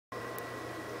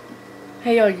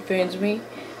Hey all you fans of me.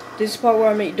 This is the part where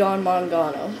I meet Don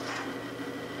Mongono.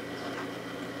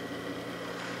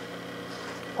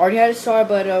 Already had it started,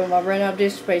 but I ran out of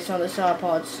disk space on this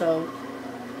iPod, so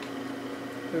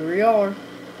here we are.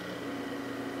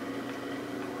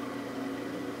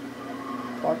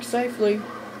 Park safely.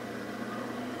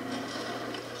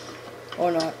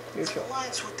 Or not. You're sure. The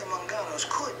alliance with the Mongonos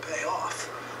could pay off.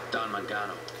 Don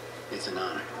Mongono, it's an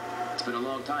honor. It's been a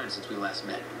long time since we last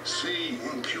met. See,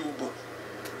 in Cuba,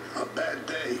 a bad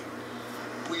day.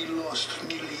 We lost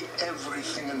nearly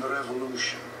everything in the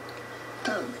revolution.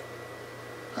 Tell me,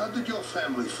 how did your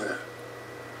family fare?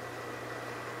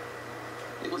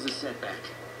 It was a setback,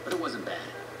 but it wasn't bad.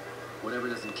 Whatever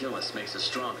doesn't kill us makes us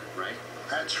stronger, right?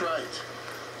 That's right.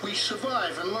 We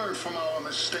survive and learn from our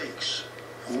mistakes.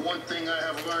 And one thing I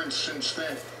have learned since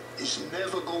then is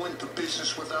never go into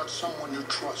business without someone you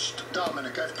trust.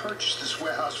 Dominic, I've purchased this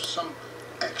warehouse for some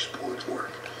export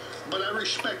work. But I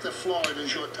respect that Florida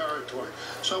is your territory.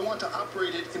 So I want to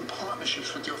operate it in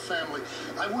partnerships with your family.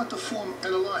 I want to form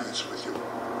an alliance with you.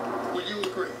 Will you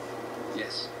agree?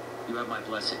 Yes. You have my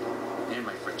blessing and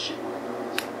my friendship.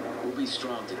 We'll be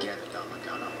strong together, Don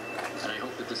Mongono. And I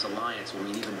hope that this alliance will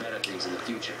mean even better things in the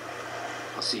future.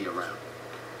 I'll see you around.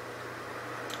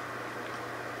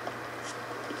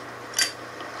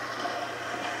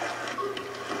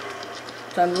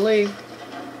 Time to leave.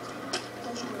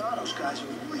 Those Granados guys are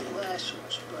real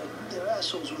assholes, but they're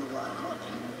assholes with a lot of money.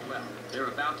 Well, they're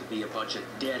about to be a bunch of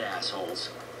dead assholes.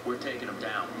 We're taking them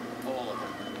down. All of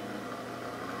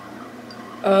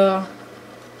them.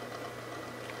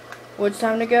 What's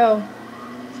time to go?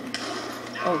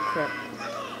 Oh crap.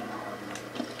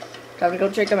 Time to go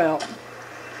check them out.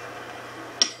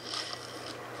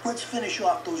 Let's finish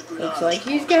off those Granados. Looks like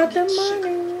he's got the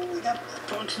money. That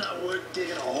punk's not worth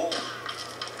digging a hole.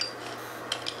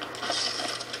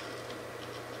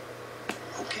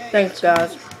 Okay. Thanks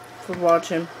guys for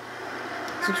watching.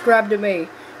 Subscribe to me.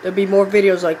 There'll be more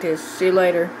videos like this. See you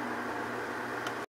later.